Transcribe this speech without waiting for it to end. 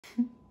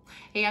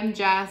Hey, I'm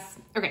Jess.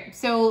 Okay,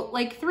 so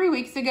like 3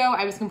 weeks ago,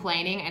 I was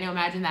complaining, I know,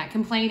 imagine that,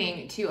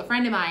 complaining to a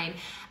friend of mine,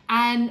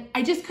 and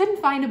I just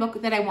couldn't find a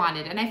book that I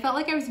wanted. And I felt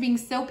like I was being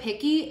so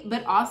picky,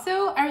 but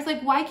also I was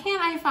like, why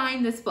can't I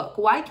find this book?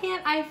 Why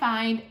can't I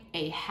find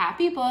a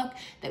happy book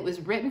that was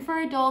written for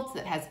adults,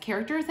 that has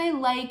characters I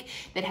like,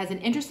 that has an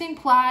interesting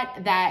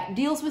plot, that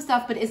deals with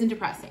stuff but isn't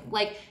depressing?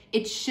 Like,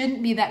 it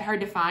shouldn't be that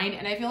hard to find,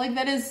 and I feel like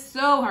that is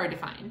so hard to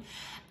find.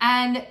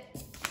 And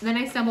then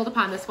I stumbled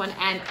upon this one,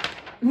 and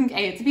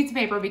it's a piece of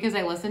paper because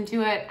I listened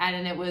to it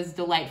and it was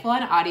delightful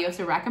on audio,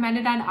 so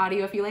recommended on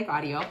audio if you like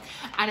audio.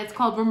 And it's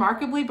called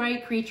Remarkably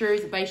Bright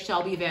Creatures by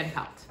Shelby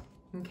Pelt.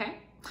 Okay?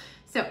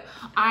 So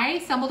I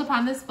stumbled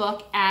upon this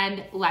book,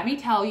 and let me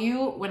tell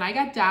you, when I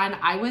got done,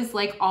 I was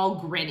like all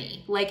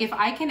grinny. Like, if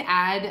I can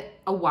add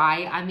a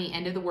Y on the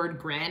end of the word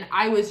grin,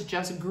 I was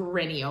just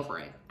grinny over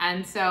it.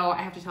 And so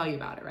I have to tell you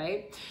about it,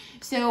 right?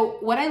 So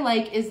what I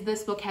like is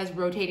this book has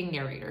rotating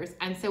narrators.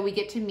 And so we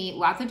get to meet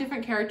lots of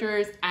different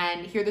characters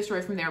and hear the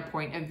story from their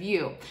point of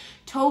view.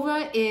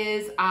 Tova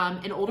is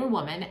an older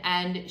woman,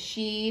 and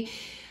she,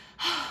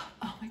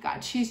 oh my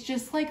God, she's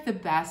just like the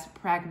best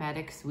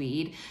pragmatic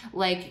Swede.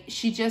 Like,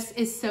 she just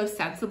is so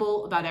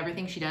sensible about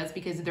everything she does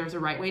because there's a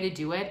right way to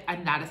do it,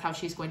 and that is how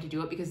she's going to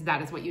do it because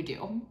that is what you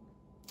do.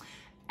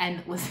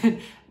 And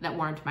listen, that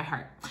warmed my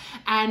heart.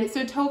 And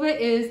so Tova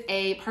is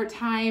a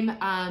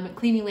part-time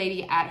cleaning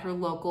lady at her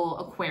local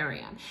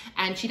aquarium.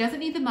 And she doesn't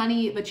need the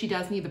money, but she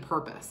does need the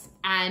purpose.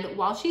 And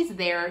while she's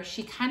there,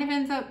 she kind of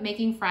ends up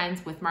making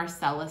friends with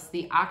Marcellus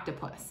the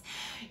octopus.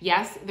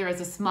 Yes, there is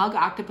a smug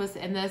octopus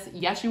in this.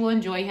 Yes, you will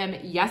enjoy him.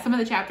 Yes, some of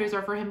the chapters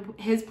are for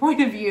his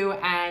point of view,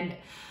 and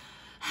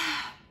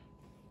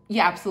you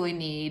absolutely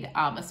need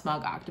a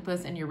smug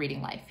octopus in your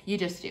reading life. You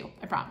just do,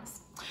 I promise.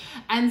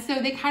 And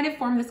so they kind of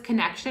form this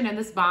connection and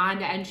this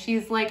bond, and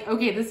she's like,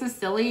 okay, this is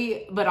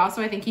silly, but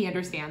also I think he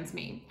understands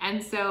me.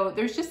 And so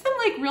there's just some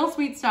like real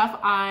sweet stuff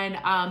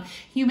on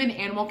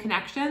human-animal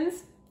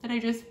connections that I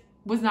just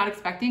was not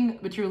expecting,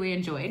 but truly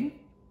enjoyed.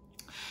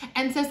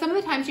 And so some of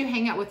the times you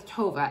hang out with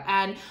Tova,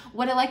 and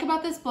what I like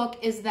about this book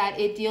is that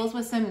it deals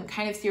with some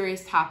kind of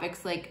serious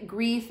topics like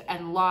grief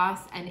and loss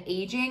and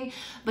aging,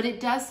 but it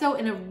does so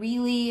in a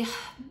really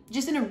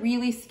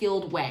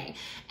skilled way.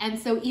 And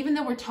so even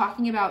though we're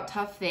talking about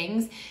tough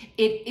things,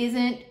 it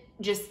isn't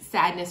just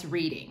sadness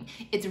reading.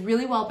 It's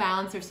really well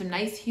balanced. There's some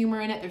nice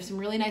humor in it. There's some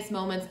really nice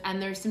moments,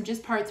 and there's some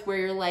just parts where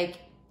you're like,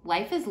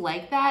 life is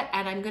like that,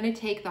 and I'm going to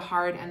take the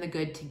hard and the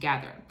good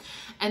together.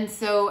 And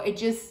so I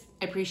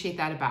appreciate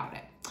that about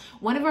it.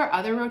 One of our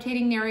other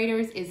rotating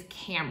narrators is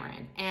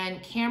Cameron,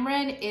 and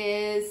Cameron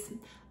is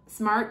a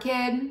smart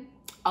kid,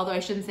 although I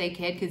shouldn't say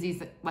kid because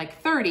he's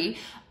like 30,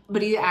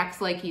 but he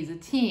acts like he's a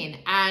teen,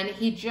 and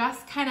he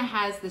just kind of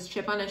has this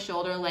chip on his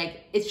shoulder,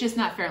 like it's just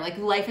not fair, like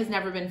life has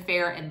never been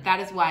fair, and that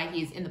is why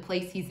he's in the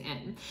place he's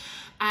in.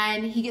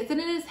 And he gets it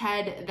in his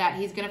head that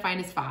he's gonna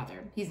find his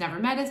father. He's never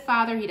met his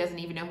father, he doesn't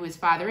even know who his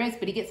father is,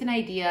 but he gets an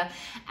idea,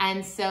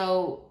 and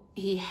so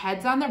he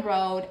heads on the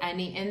road, and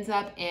he ends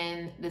up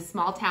in this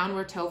small town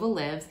where Tova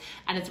lives,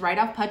 and it's right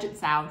off Puget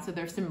Sound, so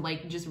there's some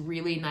like just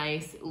really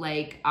nice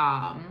like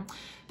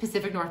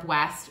Pacific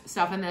Northwest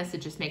stuff in this. It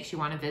just makes you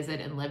want to visit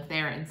and live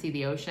there and see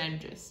the ocean.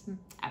 Just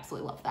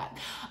absolutely love that.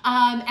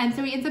 And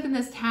so he ends up in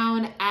this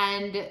town,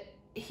 and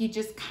he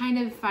just kind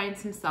of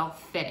finds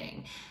himself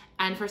fitting.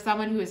 And for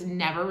someone who has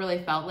never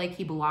really felt like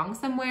he belongs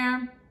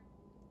somewhere,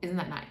 isn't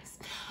that nice?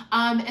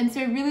 And so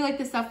I really like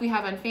the stuff we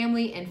have on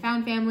family and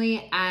found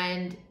family,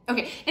 and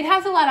okay, it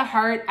has a lot of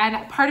heart,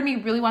 and part of me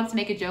really wants to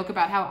make a joke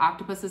about how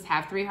octopuses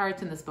have 3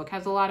 hearts and this book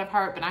has a lot of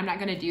heart, but I'm not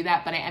gonna do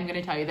that, but I am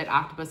gonna tell you that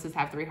octopuses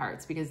have 3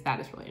 hearts because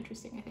that is really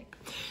interesting, I think.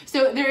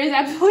 So there is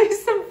absolutely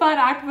some fun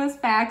octopus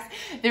facts.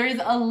 There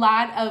is a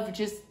lot of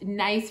just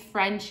nice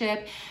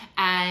friendship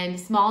and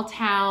small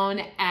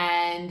town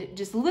and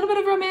just a little bit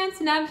of romance,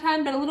 not a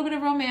ton, but a little bit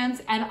of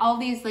romance, and all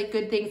these like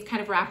good things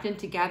kind of wrapped in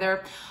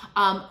together.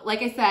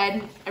 Like I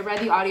said, I read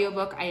the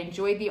audiobook. I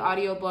enjoyed the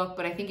audiobook,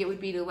 but I think it would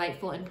be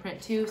delightful in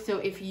print too. So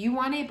if you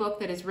want a book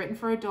that is written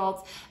for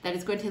adults, that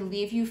is going to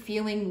leave you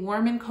feeling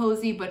warm and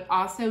cozy, but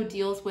also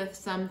deals with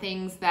some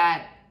things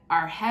that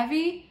are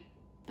heavy,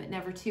 but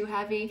never too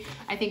heavy,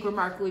 I think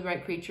Remarkably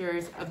Bright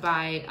Creatures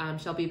by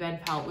Shelby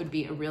Pelt would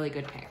be a really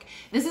good pick.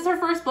 This is her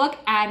first book,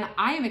 and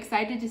I am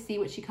excited to see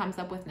what she comes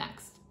up with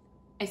next.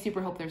 I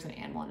super hope there's an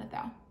animal in it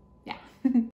though. Yeah.